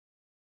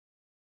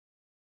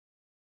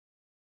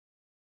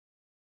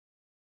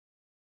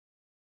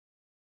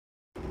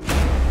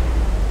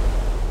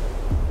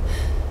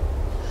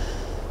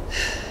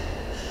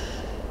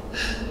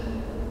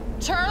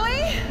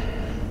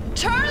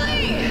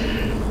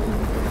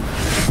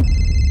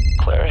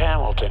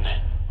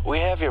We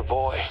have your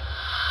boy.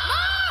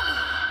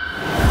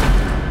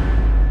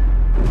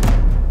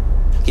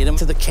 Get him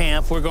to the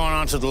camp. We're going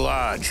on to the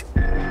lodge.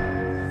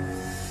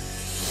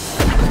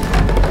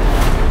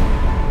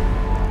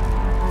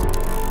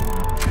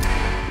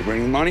 You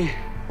bringing money?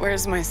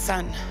 Where's my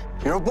son?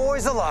 Your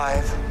boy's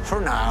alive, for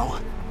now.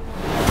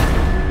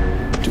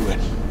 Do it.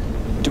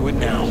 Do it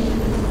now.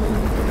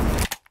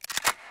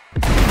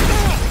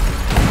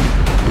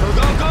 Go,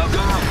 go, go,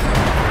 go!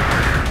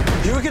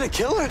 You were gonna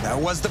kill her? That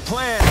was the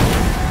plan.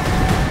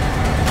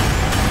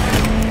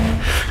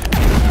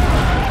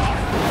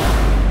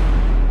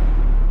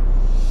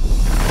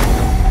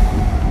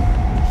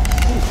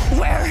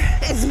 Where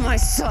is my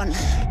son?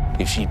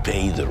 If she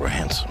paid the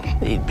ransom,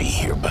 he'd be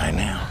here by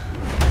now.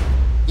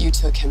 You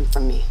took him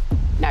from me.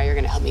 Now you're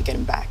gonna help me get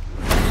him back.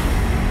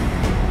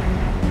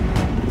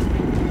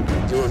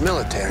 You were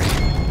military.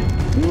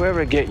 You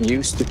ever get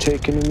used to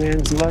taking a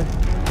man's life?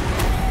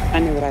 I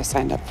knew what I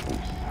signed up for.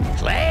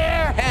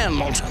 Claire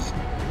Hamilton,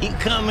 he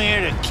come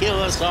here to kill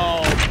us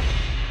all.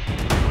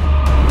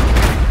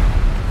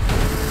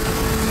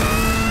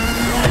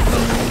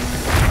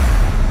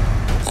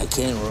 I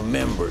can't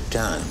remember a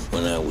time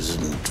when I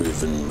wasn't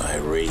driven by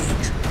rage.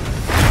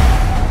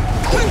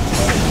 Where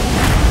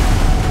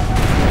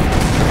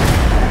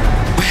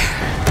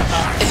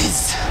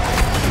is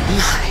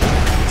my